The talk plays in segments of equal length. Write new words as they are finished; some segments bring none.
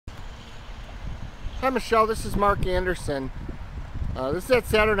Hi Michelle, this is Mark Anderson. This is that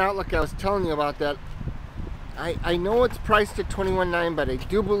Saturn Outlook I was telling you about. That I know it's priced at $21,900, but I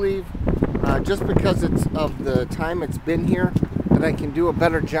do believe just because it's of the time it's been here that I can do a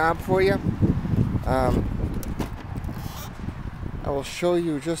better job for you. I will show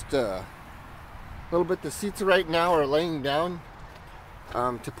you just a little bit. The seats right now are laying down.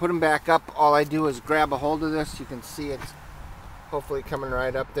 To put them back up, all I do is grab a hold of this. You can see it's hopefully coming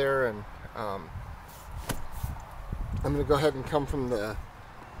right up there, and I'm going to go ahead and come from the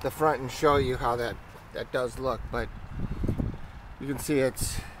front and show you how that does look. But you can see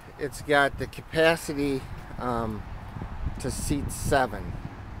it's got the capacity to seat 7.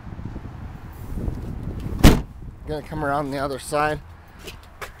 I'm going to come around the other side,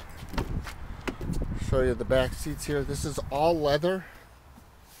 show you the back seats here. This is all leather.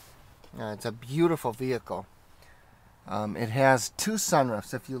 It's a beautiful vehicle. It has 2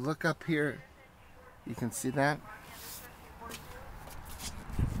 sunroofs. If you look up here, you can see that.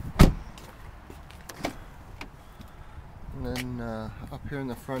 And then up here in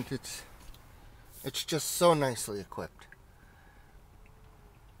the front, it's just so nicely equipped.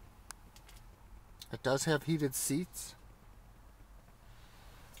 It does have heated seats.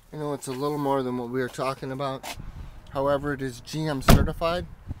 I know it's a little more than what we were talking about. However, it is GM certified,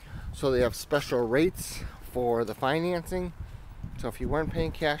 so they have special rates for the financing. So if you weren't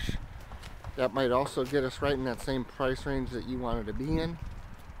paying cash, that might also get us right in that same price range that you wanted to be in.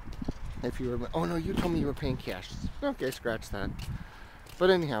 If you were, oh no, you told me you were paying cash. Okay, scratch that. But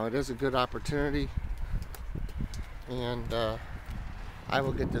anyhow, it is a good opportunity, and I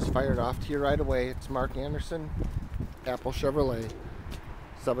will get this fired off to you right away. It's Mark Anderson, Apple Chevrolet,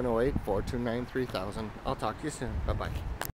 708-429-3000. I'll talk to you soon. Bye-bye.